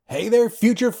Hey there,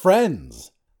 future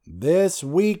friends. This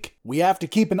week, we have to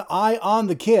keep an eye on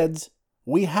the kids,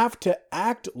 we have to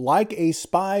act like a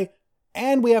spy,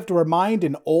 and we have to remind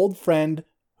an old friend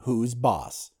who's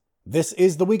boss. This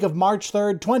is the week of March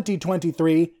 3rd,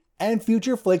 2023, and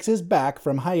Future Flicks is back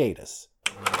from hiatus.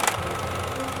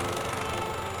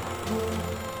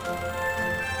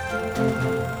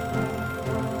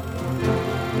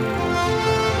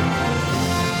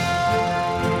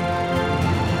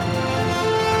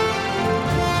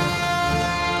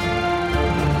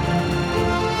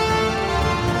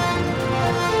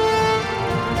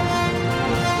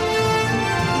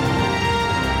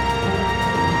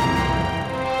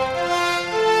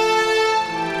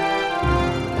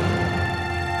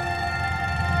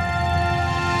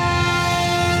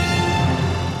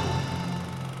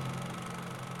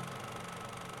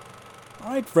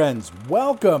 Alright friends,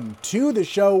 welcome to the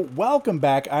show, welcome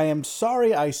back. I am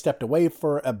sorry I stepped away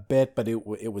for a bit, but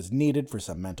it was needed for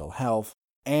some mental health.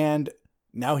 And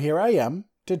now here I am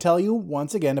to tell you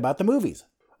once again about the movies.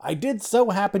 I did so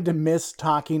happen to miss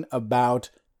talking about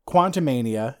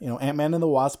Quantumania, Ant-Man and the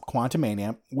Wasp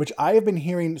Quantumania, which I have been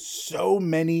hearing so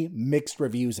many mixed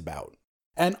reviews about.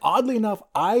 And oddly enough,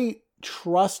 I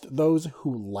trust those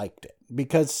who liked it,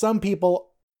 because some people...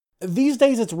 These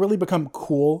days, it's really become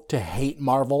cool to hate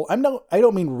Marvel. I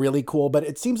don't mean really cool, but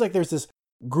it seems like there's this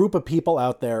group of people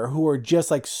out there who are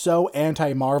just like so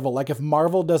anti-Marvel. Like if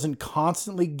Marvel doesn't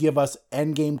constantly give us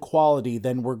endgame quality,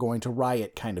 then we're going to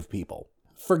riot kind of people.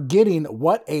 Forgetting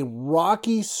what a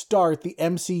rocky start the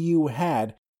MCU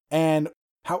had and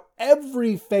how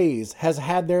every phase has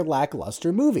had their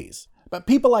lackluster movies. But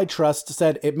people I trust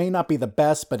said it may not be the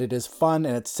best, but it is fun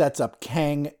and it sets up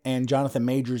Kang and Jonathan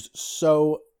Majors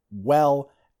so well,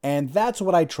 and that's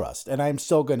what I trust, and I'm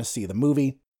still going to see the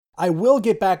movie. I will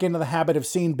get back into the habit of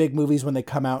seeing big movies when they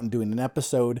come out and doing an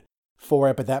episode for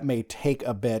it, but that may take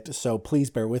a bit, so please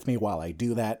bear with me while I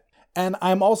do that. And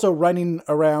I'm also running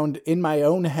around in my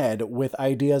own head with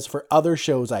ideas for other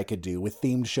shows I could do, with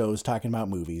themed shows talking about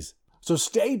movies. So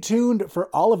stay tuned for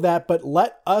all of that, but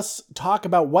let us talk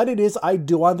about what it is I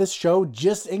do on this show,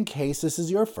 just in case this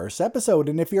is your first episode.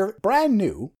 And if you're brand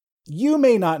new, you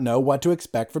may not know what to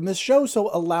expect from this show, so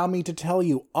allow me to tell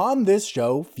you. On this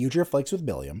show, Future Flicks with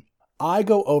Billiam, I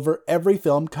go over every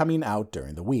film coming out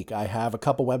during the week. I have a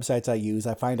couple websites I use.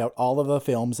 I find out all of the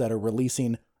films that are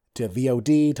releasing to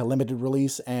VOD, to limited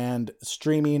release, and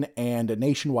streaming, and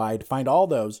nationwide. Find all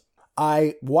those.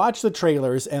 I watch the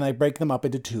trailers, and I break them up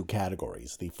into two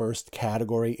categories. The first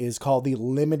category is called the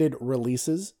limited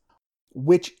releases,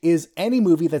 which is any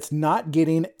movie that's not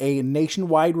getting a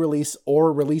nationwide release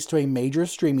or released to a major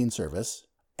streaming service,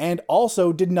 and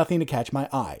also did nothing to catch my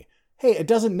eye. Hey, it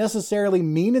doesn't necessarily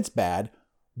mean it's bad,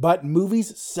 but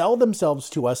movies sell themselves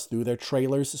to us through their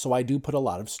trailers, so I do put a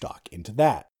lot of stock into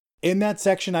that. In that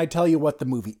section, I tell you what the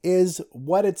movie is,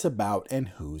 what it's about, and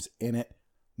who's in it.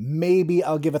 Maybe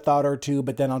I'll give a thought or two,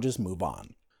 but then I'll just move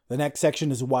on. The next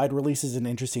section is wide releases and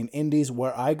interesting indies,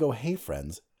 where I go, hey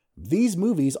friends, these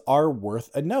movies are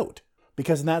worth a note,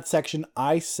 because in that section,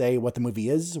 I say what the movie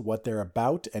is, what they're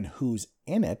about, and who's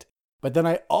in it. But then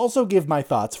I also give my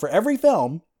thoughts for every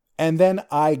film, and then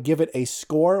I give it a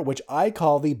score, which I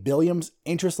call the Billiam's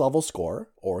interest level score,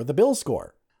 or the Bill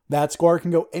score. That score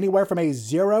can go anywhere from a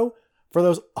 0 for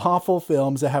those awful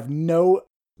films that have no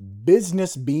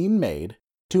business being made,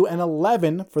 to an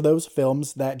 11 for those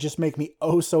films that just make me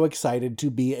oh so excited to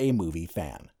be a movie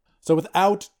fan. So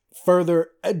without further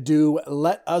ado,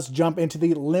 let us jump into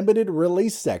the limited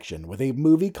release section with a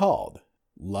movie called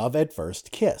Love at First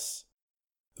Kiss.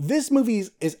 This movie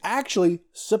is actually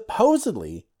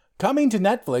supposedly coming to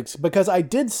Netflix, because I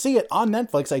did see it on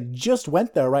Netflix. I just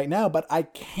went there right now, but I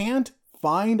can't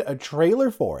find a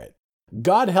trailer for it.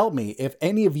 God help me if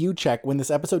any of you check when this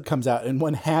episode comes out and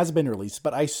one has been released,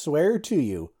 but I swear to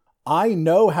you, I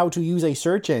know how to use a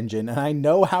search engine and I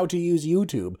know how to use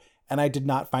YouTube, and I did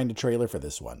not find a trailer for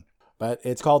this one. But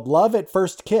it's called Love at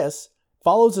First Kiss,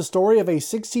 follows the story of a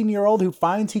 16-year-old who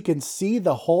finds he can see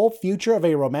the whole future of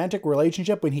a romantic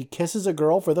relationship when he kisses a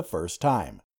girl for the first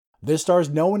time. This stars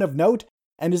no one of note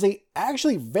and is a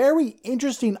actually very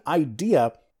interesting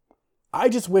idea. I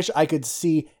just wish I could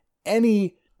see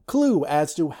any clue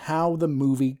as to how the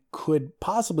movie could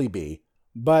possibly be.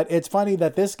 But it's funny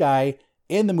that this guy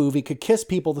in the movie could kiss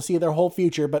people to see their whole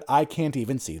future, but I can't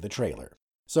even see the trailer.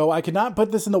 So I could not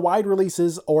put this in the wide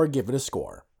releases or give it a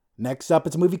score. Next up,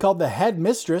 it's a movie called The Head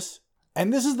Mistress.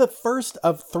 And this is the first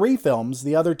of 3 films,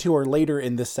 the other 2 are later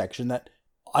in this section, that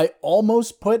I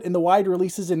almost put in the wide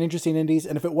releases and interesting indies.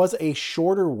 And if it was a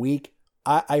shorter week,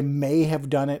 I may have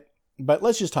done it. But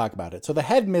let's just talk about it. So The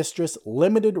Head Mistress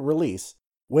limited release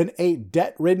When a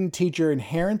debt-ridden teacher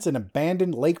inherits an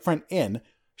abandoned lakefront inn,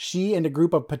 she and a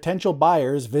group of potential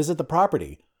buyers visit the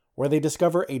property, where they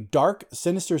discover a dark,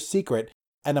 sinister secret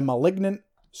and a malignant,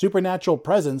 supernatural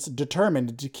presence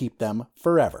determined to keep them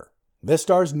forever. This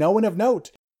stars no one of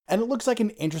note, and it looks like an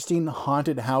interesting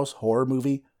haunted house horror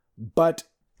movie, but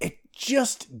it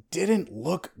just didn't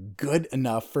look good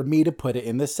enough for me to put it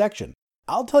in this section.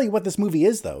 I'll tell you what this movie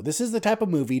is, though. This is the type of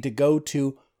movie to go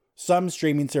to some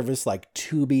streaming service like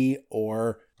Tubi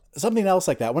or something else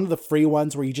like that. One of the free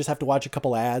ones where you just have to watch a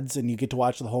couple ads and you get to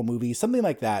watch the whole movie. Something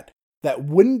like that. That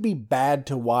wouldn't be bad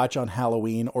to watch on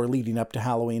Halloween or leading up to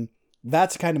Halloween.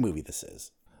 That's the kind of movie this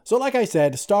is. So like I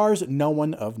said, stars no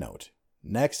one of note.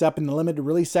 Next up in the limited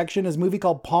release section is a movie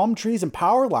called Palm Trees and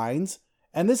Power Lines,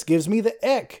 and this gives me the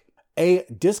ick. A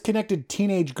disconnected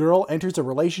teenage girl enters a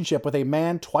relationship with a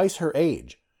man twice her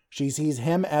age. She sees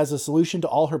him as a solution to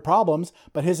all her problems,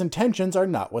 but his intentions are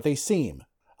not what they seem.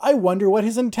 I wonder what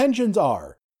his intentions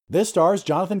are. This stars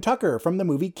Jonathan Tucker from the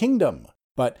movie Kingdom,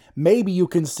 but maybe you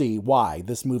can see why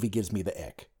this movie gives me the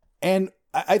ick. And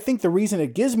I think the reason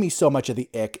it gives me so much of the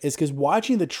ick is because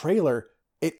watching the trailer,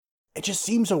 it just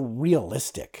seems so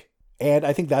realistic. And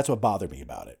I think that's what bothered me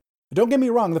about it. But don't get me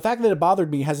wrong, the fact that it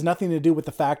bothered me has nothing to do with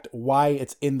the fact why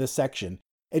it's in this section.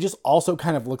 It just also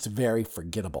kind of looks very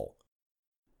forgettable.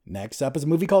 Next up is a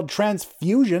movie called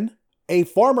Transfusion. A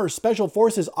former Special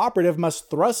Forces operative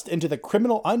must thrust into the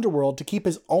criminal underworld to keep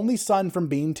his only son from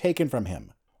being taken from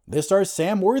him. This stars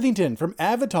Sam Worthington from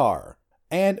Avatar.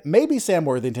 And maybe Sam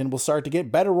Worthington will start to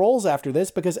get better roles after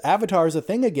this because Avatar is a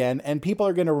thing again and people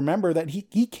are going to remember that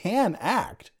he can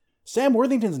act. Sam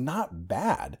Worthington's not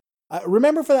bad.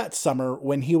 Remember for that summer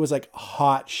when he was like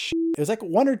hot shit. It was like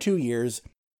 1 or 2 years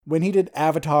when he did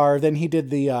Avatar, then he did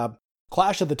the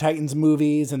Clash of the Titans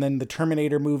movies and then the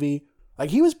Terminator movie. Like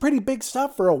he was pretty big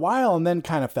stuff for a while and then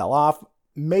kind of fell off.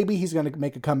 Maybe he's going to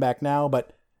make a comeback now,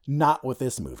 but not with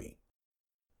this movie.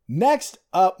 Next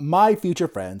up, My Future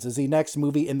Friends is the next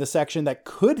movie in the section that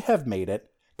could have made it,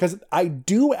 because I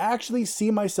do actually see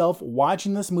myself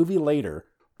watching this movie later,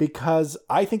 because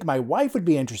I think my wife would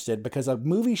be interested, because a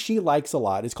movie she likes a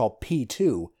lot is called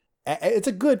P2. It's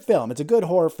a good film. It's a good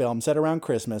horror film set around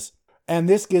Christmas, and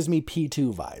this gives me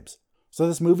P2 vibes. So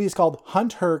this movie is called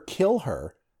Hunt Her, Kill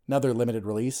Her, another limited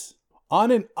release.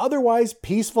 On an otherwise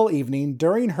peaceful evening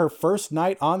during her first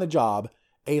night on the job,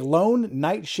 a lone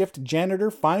night shift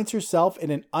janitor finds herself in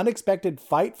an unexpected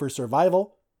fight for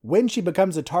survival when she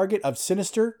becomes a target of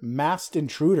sinister, masked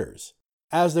intruders.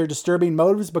 As their disturbing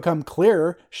motives become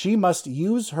clearer, she must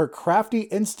use her crafty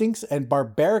instincts and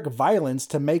barbaric violence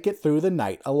to make it through the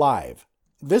night alive.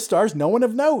 This stars no one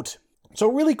of note. So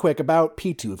really quick about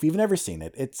P2, if you've never seen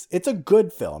it, it's a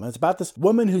good film. It's about this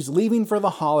woman who's leaving for the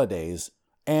holidays,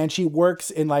 and she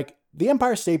works in like the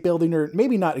Empire State Building, or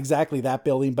maybe not exactly that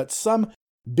building, but some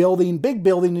building, big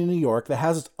building in New York that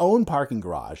has its own parking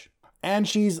garage. And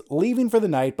she's leaving for the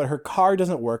night, but her car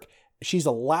doesn't work. She's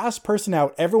the last person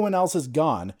out. Everyone else is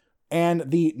gone.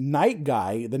 And the night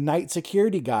guy, the night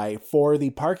security guy for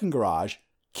the parking garage,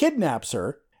 kidnaps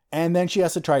her. And then she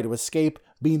has to try to escape,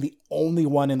 being the only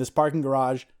one in this parking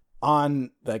garage on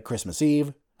like Christmas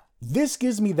Eve. This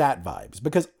gives me that vibes,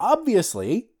 because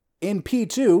obviously in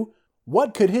P2,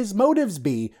 what could his motives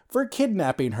be for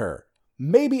kidnapping her?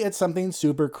 Maybe it's something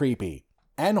super creepy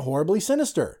and horribly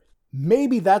sinister.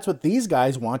 Maybe that's what these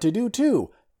guys want to do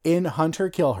too in Hunt Her,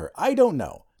 Kill Her. I don't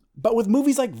know. But with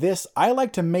movies like this, I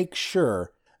like to make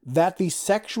sure that the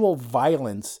sexual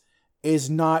violence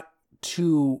is not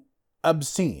too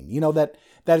obscene. You know, that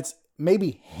it's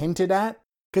maybe hinted at,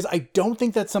 because I don't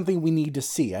think that's something we need to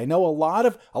see. I know a lot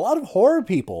of horror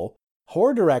people,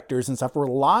 horror directors and stuff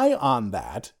rely on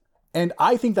that, and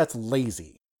I think that's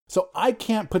lazy. So I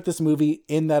can't put this movie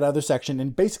in that other section,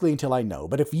 and basically until I know.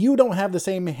 But if you don't have the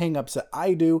same hangups that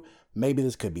I do, maybe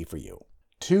this could be for you.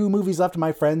 2 movies left,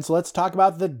 my friends. So let's talk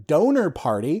about The Donor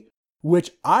Party,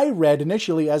 which I read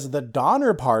initially as The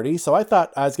Donner Party, so I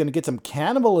thought I was going to get some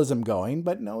cannibalism going,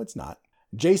 but no, it's not.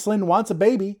 Jacelyn wants a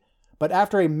baby, but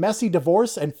after a messy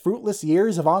divorce and fruitless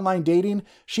years of online dating,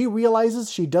 she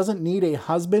realizes she doesn't need a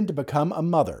husband to become a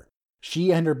mother.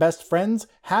 She and her best friends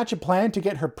hatch a plan to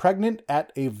get her pregnant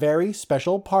at a very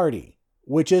special party,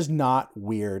 which is not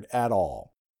weird at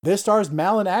all. This stars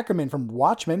Malin Ackerman from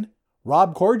Watchmen,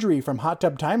 Rob Corddry from Hot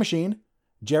Tub Time Machine,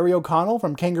 Jerry O'Connell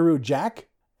from Kangaroo Jack,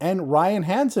 and Ryan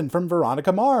Hansen from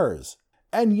Veronica Mars.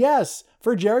 And yes,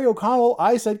 for Jerry O'Connell,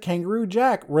 I said Kangaroo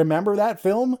Jack. Remember that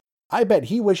film? I bet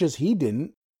he wishes he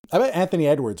didn't. I bet Anthony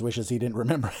Edwards wishes he didn't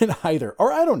remember it either.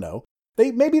 Or I don't know.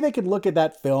 Maybe they could look at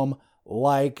that film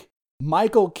like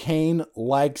Michael Caine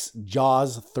likes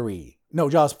Jaws 3. No,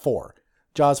 Jaws 4.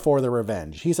 Jaws 4: The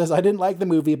Revenge. He says, I didn't like the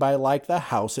movie, but I like the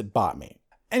house it bought me.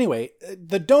 Anyway,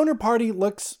 the donor party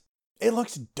looks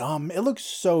dumb. It looks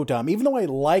so dumb. Even though I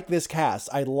like this cast,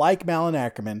 I like Malin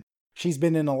Ackerman. She's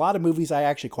been in a lot of movies I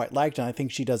actually quite liked, and I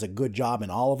think she does a good job in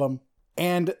all of them.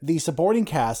 And the supporting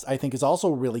cast, I think, is also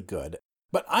really good.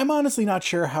 But I'm honestly not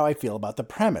sure how I feel about the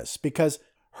premise, because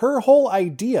her whole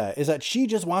idea is that she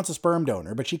just wants a sperm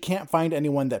donor, but she can't find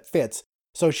anyone that fits.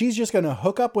 So she's just going to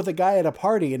hook up with a guy at a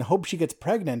party and hope she gets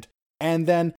pregnant, and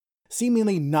then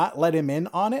seemingly not let him in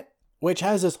on it, which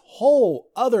has this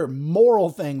whole other moral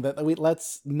thing that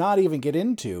let's not even get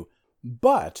into.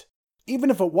 But even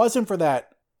if it wasn't for that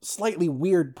slightly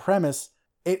weird premise,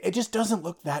 it just doesn't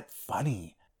look that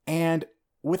funny. And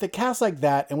with a cast like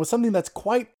that, and with something that's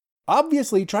quite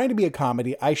obviously trying to be a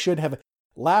comedy, I should have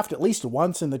laughed at least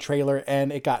once in the trailer,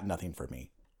 and it got nothing for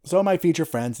me. So my feature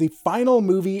friends, the final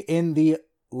movie in the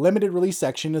limited release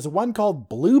section is one called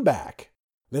Blueback.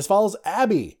 This follows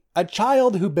Abby, a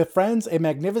child who befriends a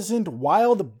magnificent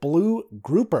wild blue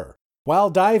grouper while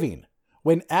diving.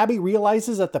 When Abby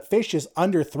realizes that the fish is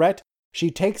under threat, she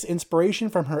takes inspiration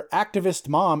from her activist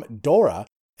mom, Dora,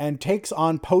 and takes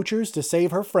on poachers to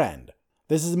save her friend.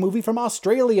 This is a movie from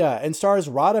Australia and stars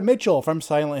Radha Mitchell from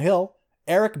Silent Hill,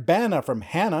 Eric Bana from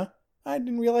Hannah, I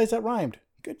didn't realize that rhymed,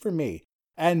 good for me,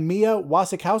 and Mia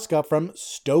Wasikowska from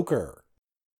Stoker.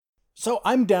 So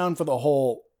I'm down for the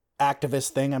whole activist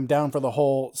thing. I'm down for the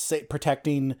whole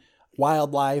protecting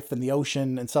wildlife and the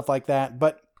ocean and stuff like that.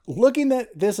 But looking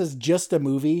at this as just a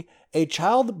movie, a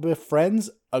child befriends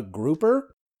a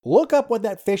grouper. Look up what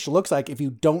that fish looks like if you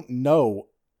don't know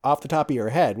off the top of your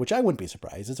head, which I wouldn't be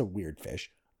surprised. It's a weird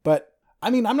fish. But I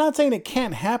mean, I'm not saying it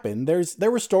can't happen. There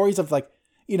were stories of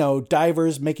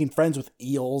divers making friends with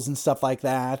eels and stuff like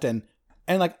that, and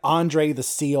like Andre the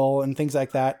seal and things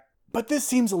like that. But this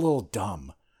seems a little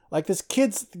dumb. Like this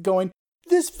kid's going,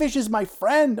 this fish is my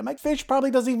friend. And my fish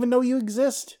probably doesn't even know you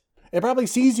exist. It probably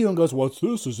sees you and goes, what's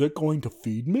this? Is it going to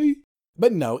feed me?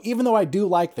 But no, even though I do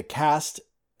like the cast,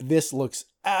 this looks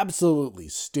absolutely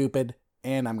stupid,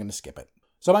 and I'm going to skip it.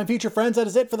 So my future friends, that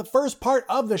is it for the first part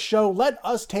of the show. Let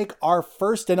us take our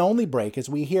first and only break as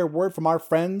we hear word from our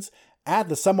friends at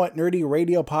the Somewhat Nerdy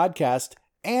Radio Podcast,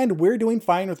 and We're Doing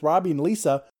Fine with Robbie and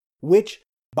Lisa, which,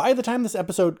 by the time this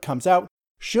episode comes out,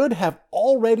 should have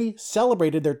already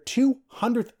celebrated their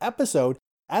 200th episode,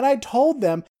 and I told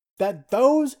them that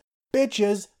those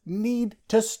bitches need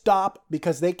to stop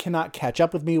because they cannot catch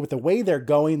up with me with the way they're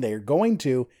going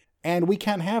to, and we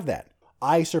can't have that.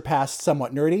 I surpassed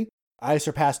Somewhat Nerdy. I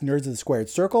surpassed Nerds of the Squared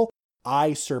Circle.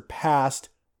 I surpassed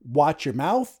Watch Your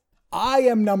Mouth. I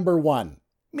am number one.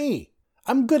 Me.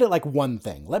 I'm good at like one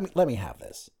thing. Let me have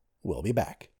this. We'll be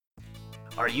back.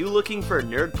 Are you looking for a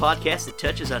nerd podcast that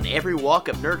touches on every walk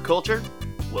of nerd culture?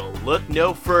 Well, look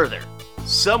no further.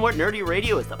 Somewhat Nerdy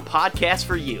Radio is the podcast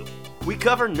for you. We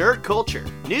cover nerd culture,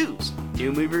 news,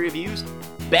 new movie reviews,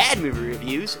 bad movie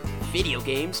reviews, video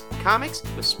games, comics,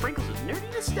 with sprinkles of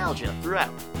nerdy nostalgia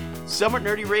throughout. Somewhat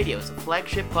Nerdy Radio is a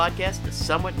flagship podcast of the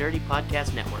Somewhat Nerdy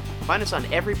Podcast Network. Find us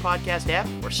on every podcast app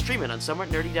or stream it on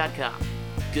somewhatnerdy.com.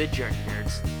 Good journey,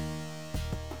 nerds.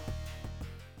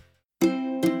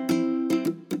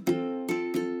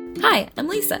 Hi, I'm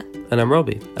Lisa. And I'm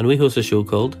Robbie, and we host a show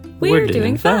called We're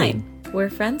Doing Fine. We're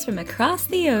friends from across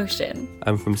the ocean.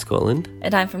 I'm from Scotland.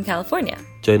 And I'm from California.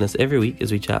 Join us every week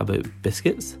as we chat about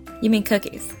biscuits. You mean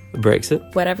cookies?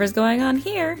 Brexit. Whatever's going on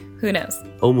here, who knows?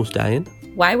 Almost dying.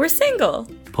 Why we're single.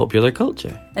 Popular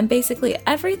culture. And basically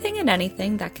everything and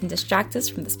anything that can distract us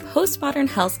from this postmodern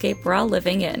hellscape we're all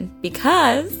living in.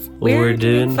 Because we're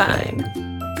doing fine.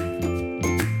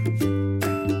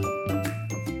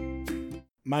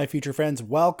 My future friends,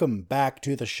 welcome back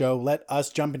to the show. Let us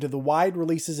jump into the wide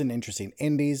releases and interesting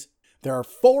indies. There are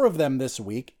 4 of them this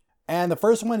week, and the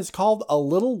first one is called A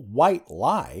Little White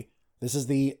Lie. This is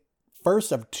the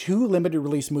first of 2 limited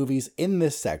release movies in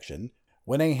this section.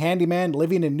 When a handyman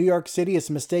living in New York City is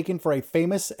mistaken for a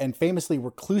famous and famously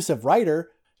reclusive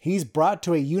writer, he's brought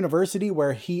to a university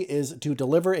where he is to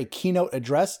deliver a keynote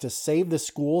address to save the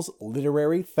school's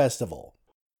literary festival.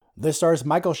 This stars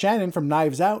Michael Shannon from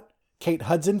Knives Out, Kate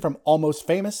Hudson from Almost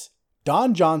Famous,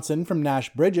 Don Johnson from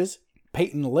Nash Bridges,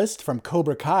 Peyton List from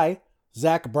Cobra Kai,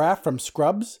 Zach Braff from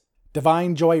Scrubs,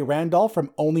 Divine Joy Randolph from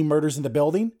Only Murders in the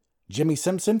Building, Jimmy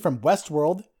Simpson from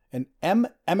Westworld, and M.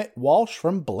 Emmett Walsh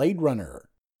from Blade Runner.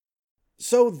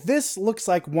 So this looks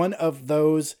like one of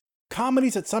those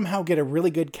comedies that somehow get a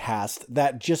really good cast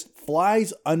that just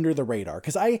flies under the radar,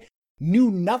 because I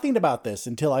knew nothing about this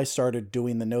until I started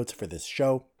doing the notes for this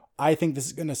show. I think this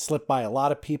is going to slip by a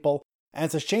lot of people, and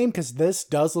it's a shame because this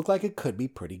does look like it could be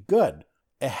pretty good.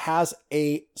 it has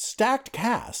a stacked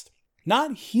cast.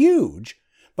 Not huge,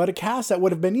 but a cast that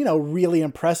would have been, really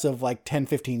impressive like 10,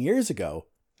 15 years ago.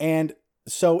 And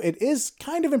so it is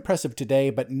kind of impressive today,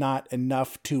 but not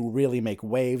enough to really make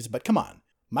waves. But come on.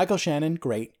 Michael Shannon,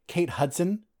 great. Kate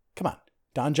Hudson, come on.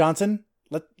 Don Johnson,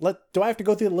 do I have to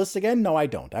go through the list again? No, I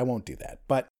don't. I won't do that.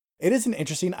 But it is an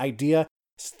interesting idea.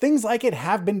 Things like it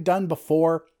have been done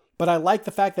before, but I like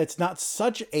the fact that it's not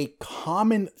such a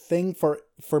common thing for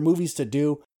movies to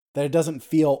do that it doesn't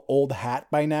feel old hat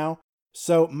by now.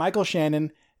 So Michael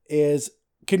Shannon is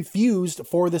confused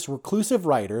for this reclusive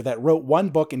writer that wrote one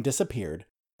book and disappeared.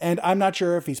 And I'm not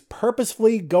sure if he's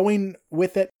purposefully going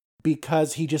with it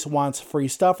because he just wants free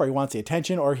stuff or he wants the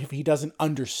attention or if he doesn't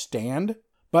understand.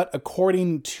 But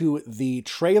according to the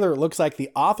trailer, it looks like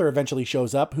the author eventually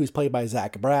shows up, who's played by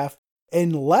Zach Braff,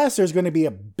 unless there's going to be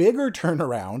a bigger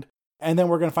turnaround. And then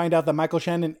we're going to find out that Michael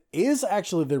Shannon is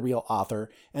actually the real author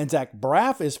and Zach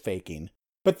Braff is faking.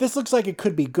 But this looks like it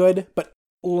could be good, but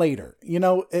later.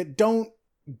 Don't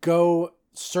go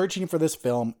searching for this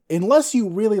film unless you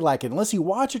really like it. Unless you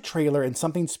watch a trailer and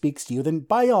something speaks to you, then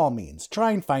by all means,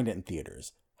 try and find it in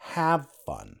theaters. Have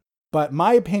fun. But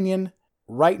my opinion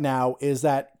right now is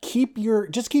that keep your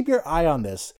eye on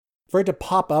this for it to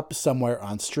pop up somewhere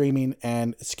on streaming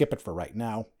and skip it for right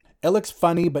now. It looks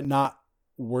funny, but not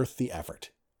worth the effort.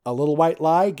 A Little White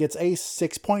Lie gets a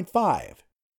 6.5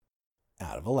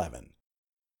 out of 11.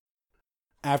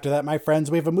 After that, my friends,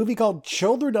 we have a movie called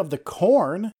Children of the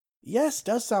Corn. Yes,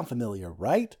 does sound familiar,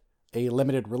 right? A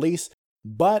limited release,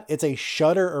 but it's a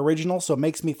Shudder original, so it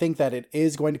makes me think that it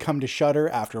is going to come to Shudder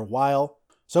after a while.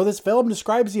 So this film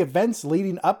describes the events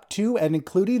leading up to and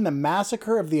including the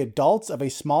massacre of the adults of a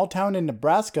small town in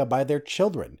Nebraska by their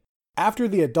children, after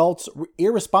the adults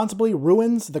irresponsibly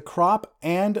ruins the crop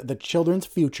and the children's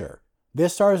future.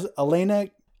 This stars Elena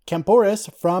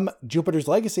Kampouris from Jupiter's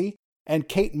Legacy and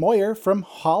Kate Moyer from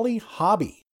Holly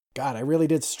Hobby. God, I really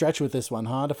did stretch with this one,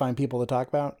 to find people to talk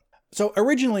about. So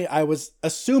originally I was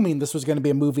assuming this was going to be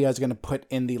a movie I was going to put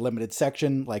in the limited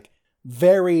section, like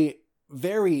very,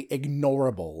 very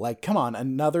ignorable. Like, come on,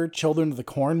 another Children of the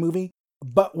Corn movie?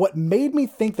 But what made me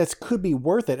think this could be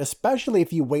worth it, especially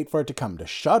if you wait for it to come to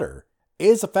Shudder,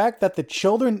 is the fact that the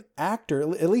children actor,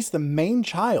 at least the main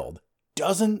child,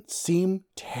 doesn't seem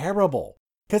terrible.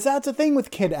 Because that's the thing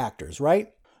with kid actors,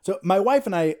 right? So my wife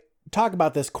and I talk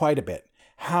about this quite a bit.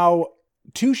 How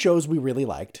two shows we really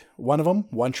liked, one of them,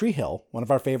 One Tree Hill, one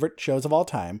of our favorite shows of all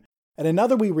time, and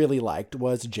another we really liked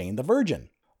was Jane the Virgin.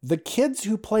 The kids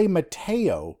who play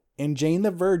Mateo in Jane the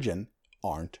Virgin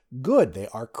aren't good. They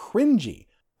are cringy.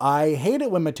 I hate it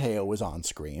when Mateo is on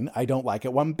screen. I don't like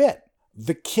it one bit.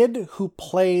 The kid who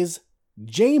plays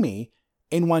Jamie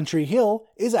in One Tree Hill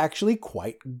is actually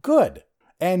quite good.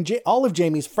 And all of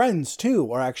Jamie's friends,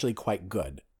 too, are actually quite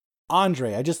good.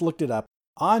 Andre, I just looked it up.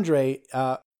 Andre,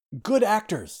 good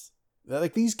actors.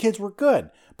 Like, these kids were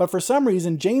good. But for some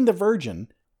reason, Jane the Virgin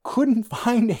couldn't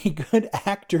find a good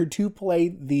actor to play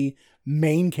the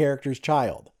main character's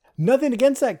child. Nothing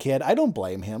against that kid. I don't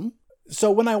blame him. So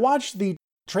when I watched the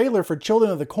trailer for Children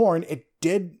of the Corn, it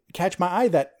did catch my eye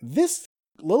that this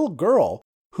little girl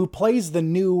who plays the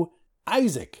new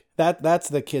Isaac, that's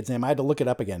the kid's name. I had to look it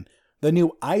up again. The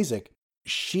new Isaac,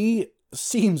 she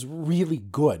seems really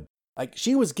good. Like,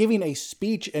 she was giving a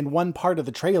speech in one part of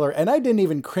the trailer, and I didn't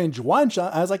even cringe once.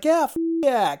 I was like,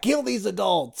 yeah, kill these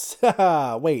adults.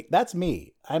 Wait, that's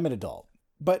me. I'm an adult.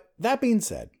 But that being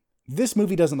said, this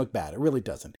movie doesn't look bad. It really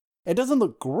doesn't. It doesn't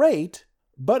look great,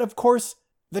 but of course,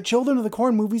 the Children of the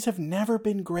Corn movies have never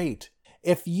been great.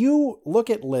 If you look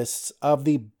at lists of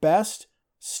the best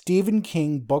Stephen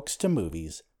King books to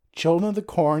movies, Children of the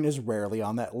Corn is rarely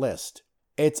on that list.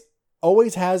 It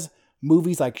always has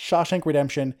movies like Shawshank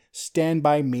Redemption, Stand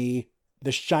By Me,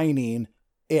 The Shining,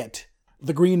 It,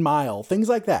 The Green Mile, things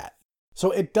like that. So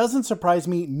it doesn't surprise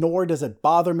me, nor does it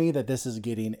bother me that this is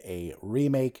getting a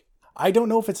remake. I don't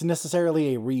know if it's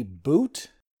necessarily a reboot,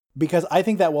 because I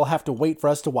think that we'll have to wait for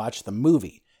us to watch the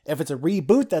movie. If it's a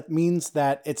reboot, that means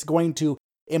that it's going to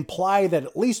imply that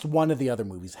at least one of the other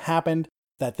movies happened,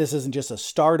 that this isn't just a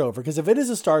start over, because if it is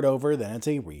a start over, then it's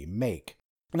a remake.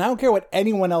 And I don't care what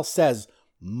anyone else says,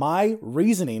 my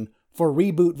reasoning for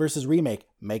reboot versus remake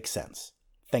makes sense.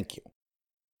 Thank you.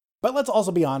 But let's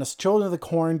also be honest, Children of the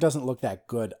Corn doesn't look that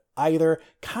good either.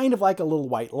 Kind of like A Little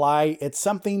White Lie. It's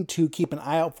something to keep an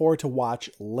eye out for to watch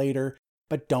later,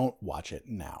 but don't watch it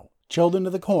now. Children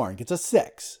of the Corn gets a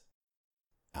 6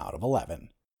 out of 11.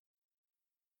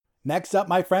 Next up,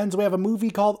 my friends, we have a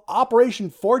movie called Operation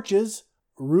Forges,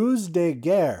 Ruse de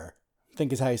Guerre, I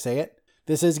think is how you say it.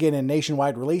 This is getting a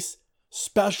nationwide release.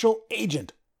 Special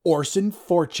Agent Orson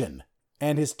Fortune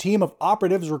and his team of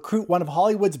operatives recruit one of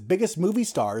Hollywood's biggest movie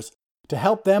stars to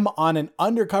help them on an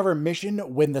undercover mission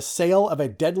when the sale of a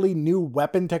deadly new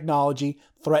weapon technology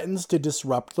threatens to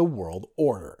disrupt the world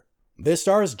order. This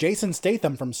stars Jason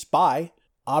Statham from Spy,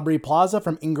 Aubrey Plaza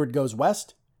from Ingrid Goes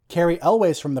West, Carrie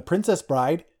Elwes from The Princess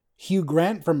Bride, Hugh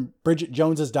Grant from Bridget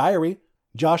Jones's Diary,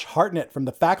 Josh Hartnett from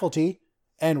The Faculty,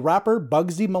 and rapper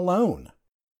Bugsy Malone.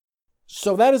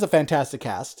 So that is a fantastic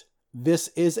cast. This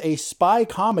is a spy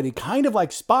comedy, kind of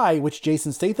like Spy, which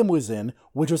Jason Statham was in,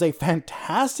 which was a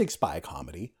fantastic spy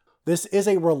comedy. This is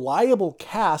a reliable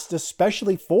cast,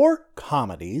 especially for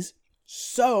comedies.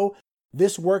 So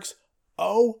this works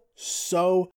oh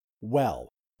so well.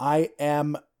 I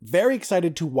am very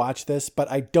excited to watch this,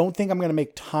 but I don't think I'm going to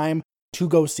make time to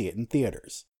go see it in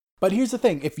theaters. But here's the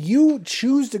thing. If you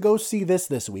choose to go see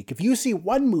this week, if you see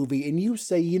one movie and you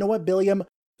say, you know what, Billiam,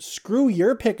 screw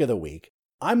your pick of the week,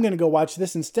 I'm going to go watch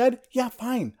this instead, yeah,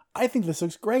 fine. I think this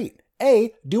looks great.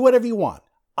 A, do whatever you want.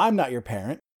 I'm not your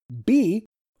parent. B,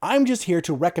 I'm just here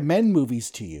to recommend movies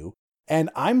to you.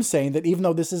 And I'm saying that even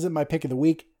though this isn't my pick of the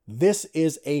week, this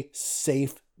is a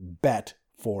safe bet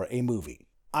for a movie.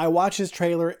 I watched this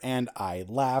trailer and I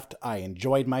laughed. I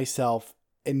enjoyed myself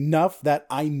enough that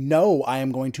I know I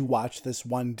am going to watch this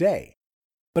one day.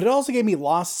 But it also gave me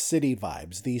Lost City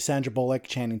vibes. The Sandra Bullock,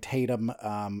 Channing Tatum,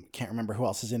 can't remember who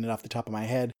else is in it off the top of my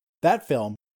head. That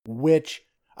film, which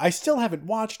I still haven't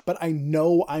watched, but I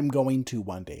know I'm going to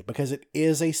one day because it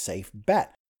is a safe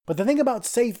bet. But the thing about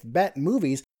safe bet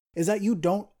movies is that you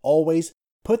don't always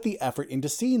put the effort into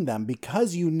seeing them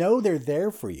because you know they're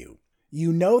there for you.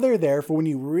 You know they're there for when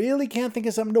you really can't think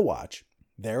of something to watch.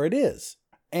 There it is.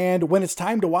 And when it's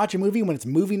time to watch a movie, when it's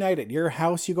movie night at your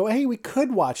house, you go, hey, we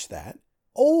could watch that.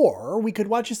 Or we could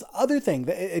watch this other thing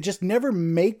that it just never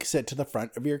makes it to the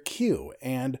front of your queue.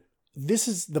 And this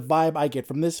is the vibe I get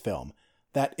from this film,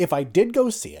 that if I did go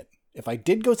see it, if I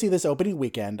did go see this opening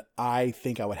weekend, I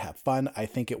think I would have fun. I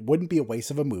think it wouldn't be a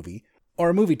waste of a movie, or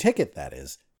a movie ticket, that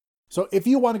is. So if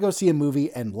you want to go see a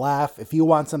movie and laugh, if you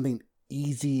want something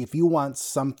easy, if you want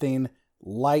something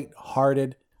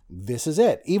light-hearted, this is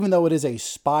it. Even though it is a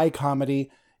spy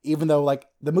comedy, even though like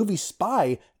the movie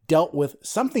Spy dealt with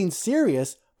something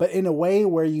serious, but in a way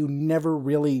where you never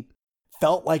really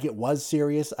felt like it was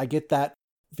serious. I get that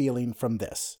feeling from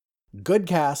this. Good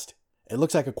cast, it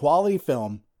looks like a quality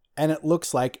film, and it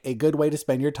looks like a good way to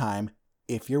spend your time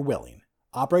if you're willing.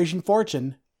 Operation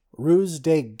Fortune, Ruse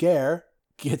de Guerre,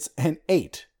 gets an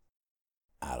 8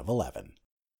 out of 11.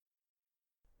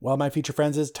 Well, my future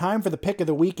friends, it's time for the pick of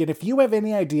the week, and if you have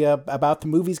any idea about the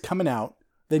movies coming out,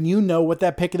 then you know what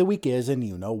that pick of the week is, and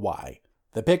you know why.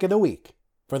 The pick of the week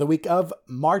for the week of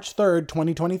March 3rd,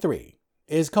 2023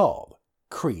 is called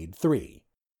Creed 3.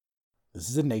 This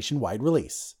is a nationwide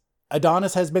release.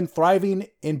 Adonis has been thriving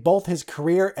in both his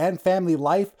career and family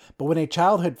life, but when a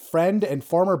childhood friend and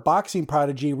former boxing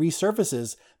prodigy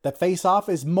resurfaces, the face-off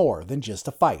is more than just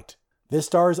a fight. This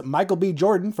stars Michael B.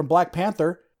 Jordan from Black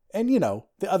Panther, and you know,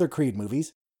 the other Creed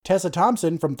movies, Tessa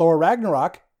Thompson from Thor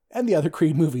Ragnarok, and the other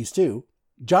Creed movies too,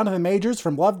 Jonathan Majors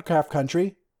from Lovecraft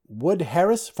Country, Wood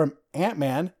Harris from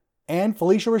Ant-Man, and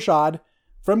Felicia Rashad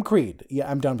from Creed. Yeah,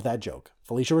 I'm done with that joke.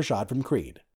 Felicia Rashad from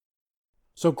Creed.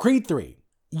 So Creed 3.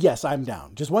 Yes, I'm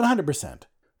down. Just 100%.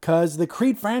 Because the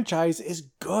Creed franchise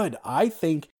is good. I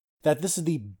think that this is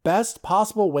the best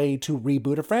possible way to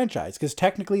reboot a franchise. Because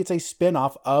technically it's a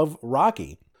spin-off of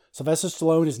Rocky. Sylvester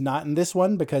Stallone is not in this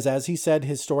one because, as he said,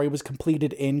 his story was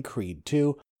completed in Creed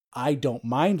 2. I don't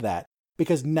mind that.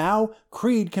 Because now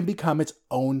Creed can become its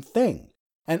own thing.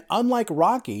 And unlike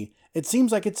Rocky, it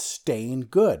seems like it's staying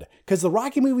good. Because the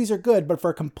Rocky movies are good, but for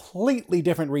a completely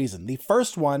different reason. The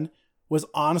first one was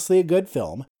honestly a good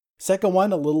film. Second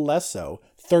one, a little less so.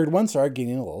 Third one started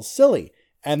getting a little silly.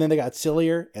 And then they got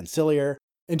sillier and sillier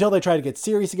until they tried to get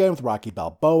serious again with Rocky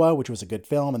Balboa, which was a good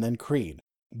film, and then Creed.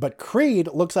 But Creed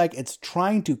looks like it's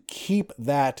trying to keep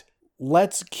that,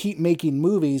 let's keep making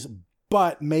movies,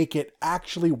 but make it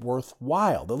actually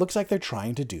worthwhile. It looks like they're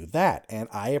trying to do that, and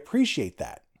I appreciate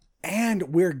that.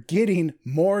 And we're getting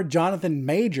more Jonathan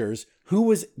Majors, who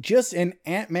was just in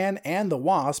Ant-Man and the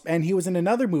Wasp, and he was in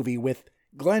another movie with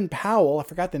Glenn Powell. I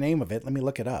forgot the name of it. Let me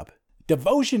look it up.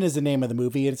 Devotion is the name of the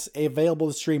movie. It's available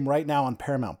to stream right now on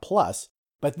Paramount Plus.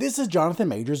 But this is Jonathan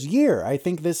Majors' year. I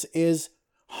think this is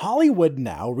Hollywood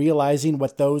now realizing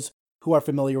what those who are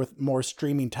familiar with more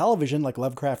streaming television like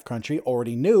Lovecraft Country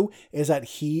already knew, is that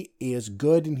he is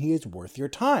good and he is worth your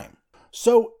time.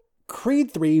 So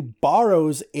Creed 3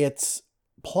 borrows its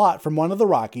plot from one of the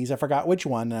Rockies. I forgot which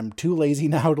one, and I'm too lazy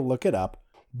now to look it up.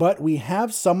 But we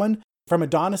have someone from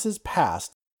Adonis's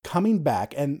past coming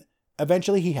back, and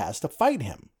eventually he has to fight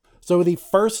him. So the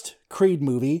first Creed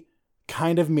movie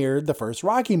kind of mirrored the first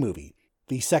Rocky movie.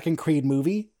 The second Creed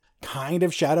movie kind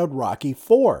of shadowed Rocky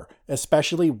 4,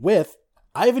 especially with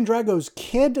Ivan Drago's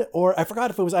kid, or I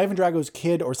forgot if it was Ivan Drago's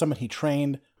kid or someone he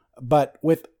trained, but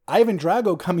with Ivan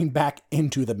Drago coming back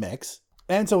into the mix.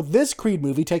 And so this Creed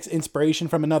movie takes inspiration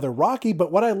from another Rocky,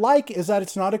 but what I like is that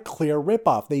it's not a clear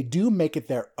ripoff. They do make it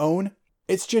their own.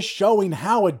 It's just showing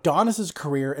how Adonis's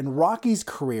career and Rocky's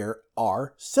career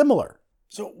are similar.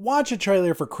 So watch a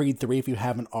trailer for Creed 3 if you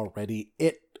haven't already.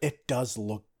 It does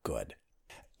look good.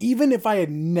 Even if I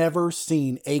had never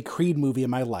seen a Creed movie in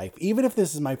my life, even if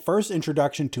this is my first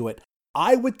introduction to it,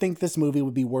 I would think this movie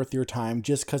would be worth your time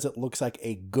just because it looks like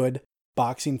a good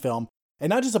boxing film. And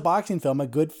not just a boxing film, a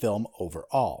good film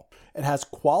overall. It has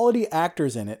quality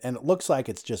actors in it, and it looks like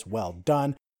it's just well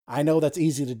done. I know that's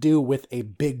easy to do with a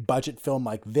big budget film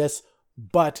like this,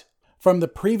 but from the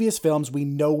previous films, we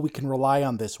know we can rely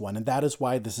on this one, and that is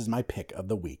why this is my pick of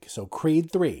the week. So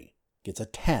Creed 3 gets a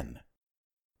 10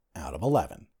 out of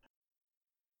 11.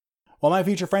 Well, my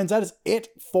future friends, that is it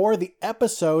for the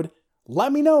episode.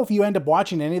 Let me know if you end up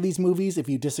watching any of these movies, if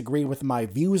you disagree with my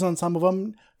views on some of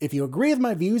them. If you agree with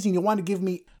my views and you want to give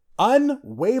me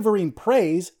unwavering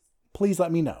praise, please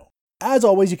let me know. As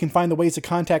always, you can find the ways to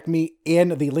contact me in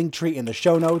the link tree in the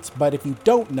show notes, but if you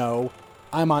don't know,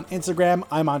 I'm on Instagram,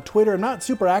 I'm on Twitter. I'm not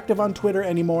super active on Twitter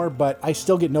anymore, but I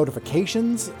still get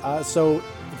notifications, so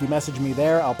if you message me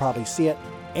there, I'll probably see it.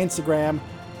 Instagram.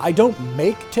 I don't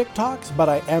make TikToks, but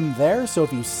I am there, so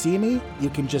if you see me, you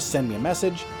can just send me a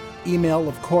message. Email,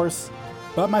 of course.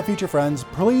 But my future friends,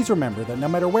 please remember that no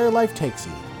matter where life takes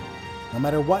you, no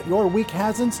matter what your week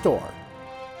has in store,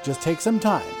 just take some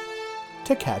time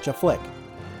to catch a flick.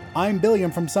 I'm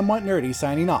Billiam from Somewhat Nerdy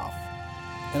signing off,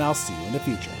 and I'll see you in the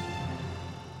future.